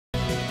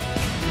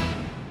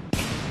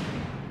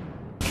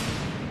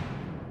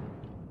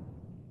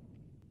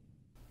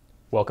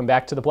Welcome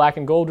back to the Black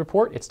and Gold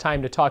Report. It's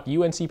time to talk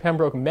UNC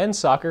Pembroke men's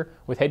soccer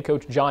with head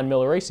coach John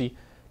Miglarese.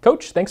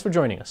 Coach, thanks for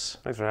joining us.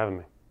 Thanks for having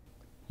me.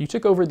 You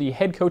took over the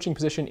head coaching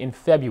position in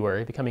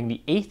February, becoming the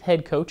 8th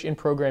head coach in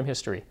program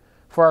history.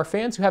 For our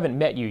fans who haven't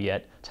met you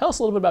yet, tell us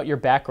a little bit about your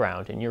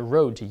background and your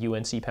road to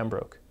UNC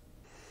Pembroke.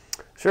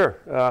 Sure.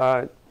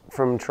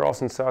 From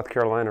Charleston, South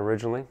Carolina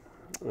originally.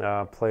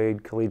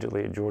 Played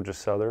collegiately at Georgia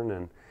Southern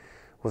and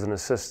was an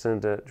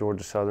assistant at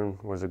Georgia Southern,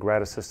 was a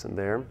grad assistant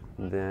there,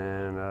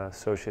 then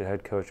associate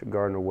head coach at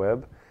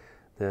Gardner-Webb,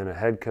 then a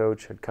head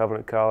coach at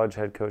Covenant College,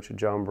 head coach at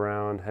John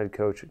Brown, head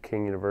coach at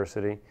King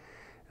University,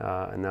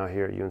 and now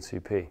here at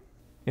UNCP.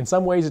 In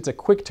some ways, it's a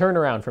quick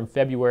turnaround from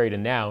February to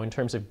now in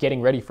terms of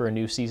getting ready for a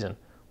new season.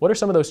 What are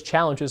some of those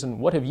challenges and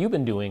what have you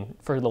been doing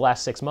for the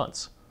last 6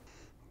 months?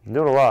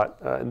 Doing a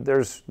lot.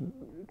 There's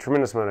a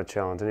tremendous amount of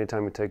challenge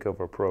anytime you take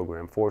over a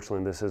program.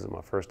 Fortunately, this isn't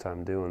my first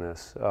time doing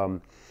this.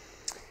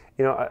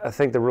 I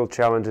think the real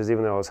challenge is,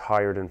 even though I was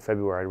hired in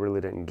February, I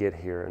really didn't get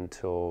here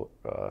until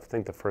I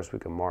think the first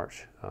week of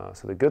March.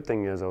 So the good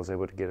thing is I was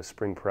able to get a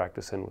spring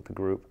practice in with the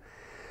group.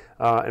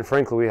 And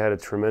frankly, we had a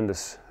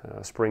tremendous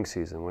spring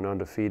season. Went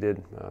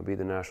undefeated, beat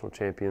the national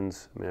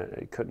champions. I mean,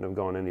 it couldn't have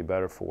gone any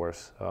better for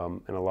us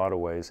in a lot of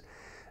ways.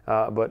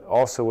 But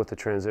also with the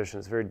transition,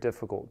 it's very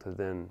difficult to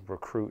then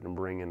recruit and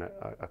bring in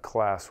a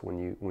class when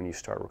you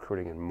start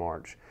recruiting in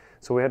March.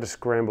 So we had to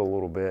scramble a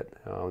little bit.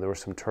 There was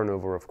some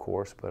turnover, of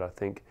course, but I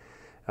think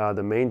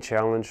the main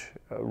challenge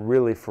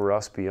really for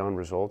us beyond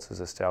results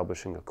is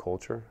establishing a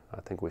culture.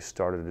 I think we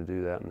started to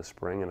do that in the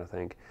spring, and I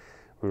think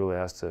we really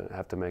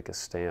have to make a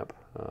stamp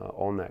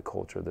on that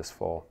culture this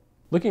fall.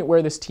 Looking at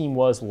where this team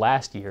was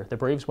last year, the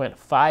Braves went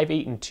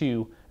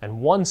 5-8-2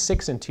 and won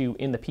 6-2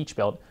 in the Peach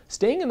Belt,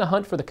 staying in the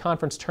hunt for the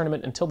conference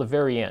tournament until the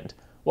very end.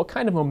 What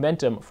kind of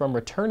momentum from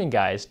returning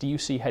guys do you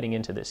see heading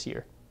into this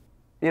year?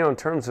 In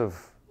terms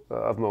of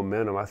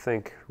momentum, I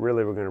think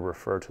really we're going to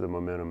refer to the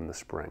momentum in the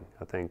spring.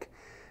 I think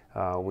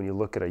when you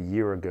look at a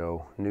year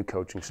ago, new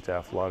coaching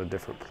staff, a lot of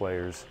different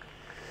players,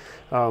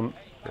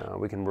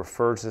 we can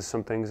refer to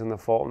some things in the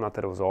fall, not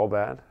that it was all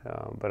bad,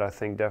 but I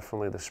think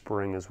definitely the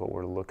spring is what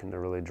we're looking to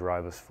really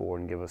drive us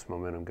forward and give us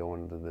momentum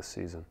going into this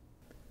season.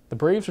 The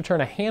Braves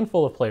return a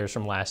handful of players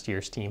from last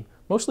year's team,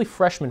 mostly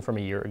freshmen from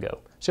a year ago,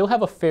 so you'll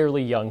have a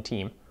fairly young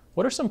team.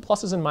 What are some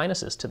pluses and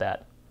minuses to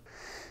that?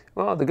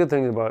 Well, the good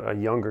thing about a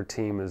younger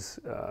team is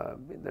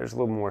there's a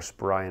little more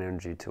spry and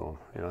energy to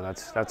them.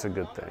 That's a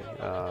good thing.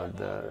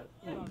 The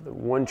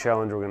one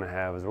challenge we're going to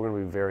have is we're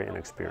going to be very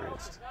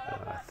inexperienced.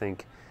 I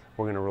think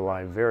we're going to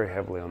rely very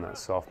heavily on that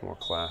sophomore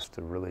class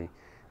to really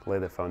lay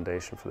the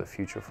foundation for the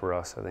future for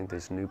us. I think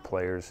these new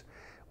players,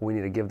 we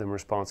need to give them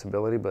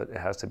responsibility, but it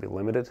has to be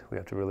limited. We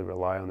have to really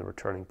rely on the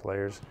returning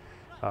players.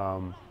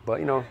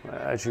 But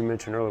as you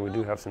mentioned earlier, we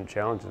do have some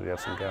challenges. We have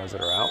some guys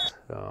that are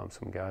out,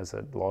 some guys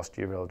that lost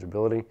year of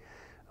eligibility.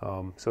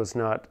 So it's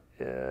not,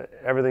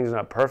 everything's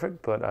not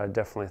perfect, but I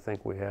definitely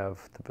think we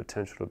have the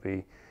potential to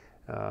be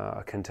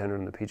a contender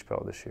in the Peach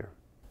Belt this year.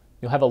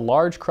 You'll have a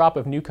large crop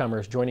of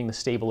newcomers joining the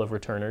stable of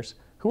returners.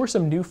 Who are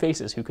some new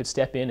faces who could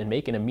step in and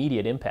make an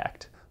immediate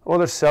impact? Well,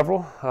 there's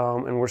several,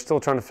 and we're still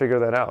trying to figure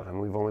that out. And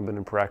we've only been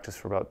in practice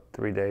for about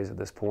 3 days at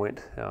this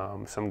point.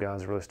 Some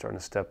guys are really starting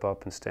to step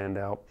up and stand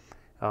out.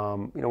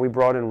 We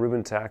brought in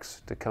Ruben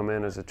Tax to come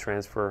in as a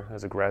transfer,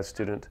 as a grad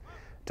student,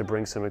 to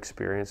bring some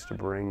experience, to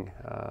bring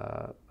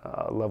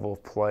a level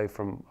of play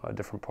from a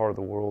different part of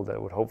the world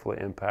that would hopefully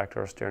impact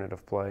our standard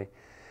of play.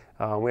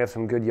 We have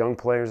some good young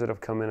players that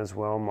have come in as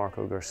well.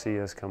 Marco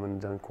Garcia has come in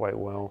and done quite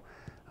well.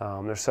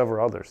 There's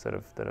several others that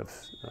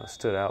have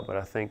stood out, but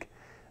I think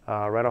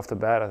right off the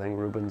bat, I think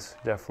Ruben's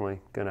definitely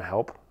going to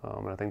help.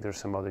 And I think there's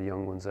some other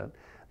young ones that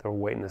we're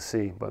waiting to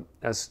see. But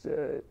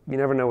you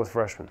never know with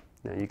freshmen.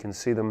 You can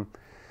see them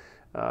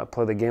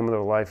play the game of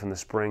their life in the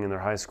spring in their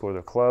high school or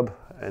their club,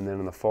 and then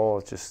in the fall,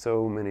 it's just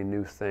so many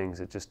new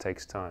things. It just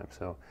takes time.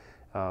 So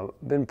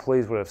been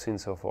pleased with what I've seen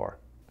so far.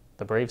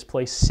 The Braves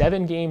play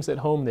 7 games at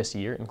home this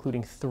year,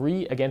 including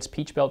 3 against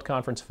Peach Belt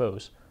Conference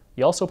foes.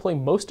 You also play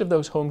most of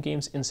those home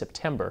games in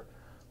September.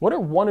 What are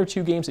 1 or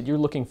 2 games that you're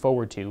looking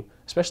forward to,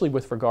 especially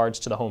with regards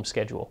to the home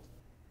schedule?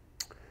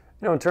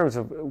 In terms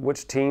of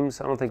which teams,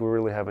 I don't think we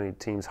really have any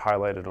teams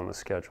highlighted on the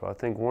schedule. I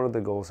think one of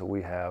the goals that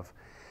we have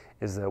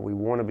is that we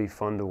want to be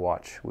fun to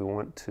watch. We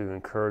want to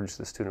encourage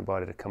the student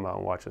body to come out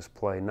and watch us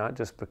play, not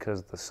just because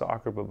of the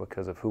soccer, but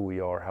because of who we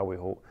are, how we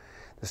hold,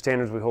 the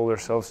standards we hold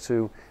ourselves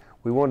to.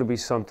 We want to be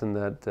something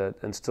that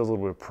instills a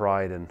little bit of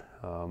pride and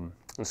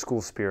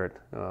school spirit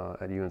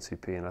at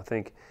UNCP, and I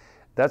think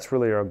that's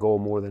really our goal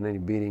more than any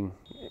beating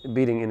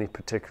any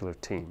particular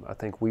team. I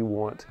think we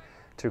want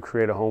to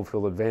create a home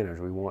field advantage.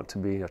 We want to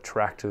be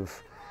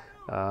attractive,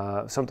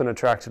 something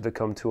attractive to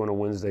come to on a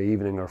Wednesday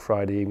evening or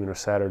Friday evening or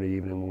Saturday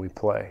evening when we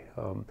play.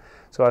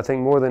 So I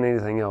think more than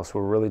anything else,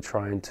 we're really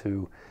trying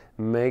to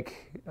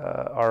make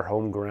our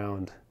home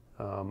ground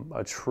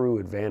a true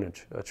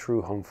advantage, a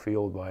true home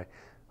field by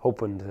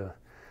hoping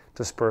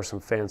to spur some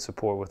fan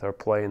support with our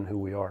play and who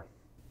we are.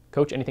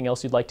 Coach, anything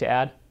else you'd like to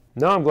add?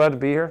 No, I'm glad to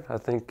be here. I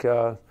think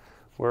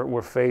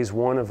we're phase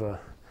 1 of a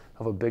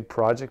of a big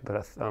project,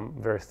 but I'm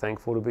very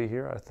thankful to be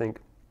here. I think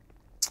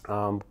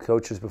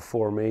coaches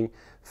before me,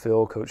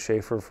 Phil, Coach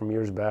Schaefer from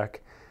years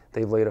back,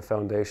 they've laid a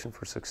foundation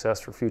for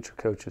success for future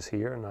coaches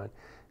here, and I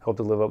hope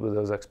to live up to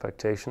those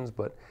expectations.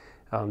 But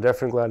I'm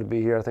definitely glad to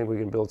be here. I think we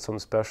can build something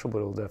special, but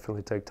it'll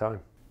definitely take time.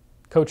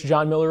 Coach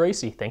John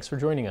Miglarese, thanks for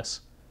joining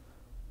us.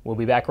 We'll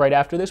be back right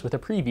after this with a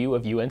preview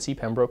of UNC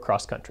Pembroke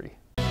cross country.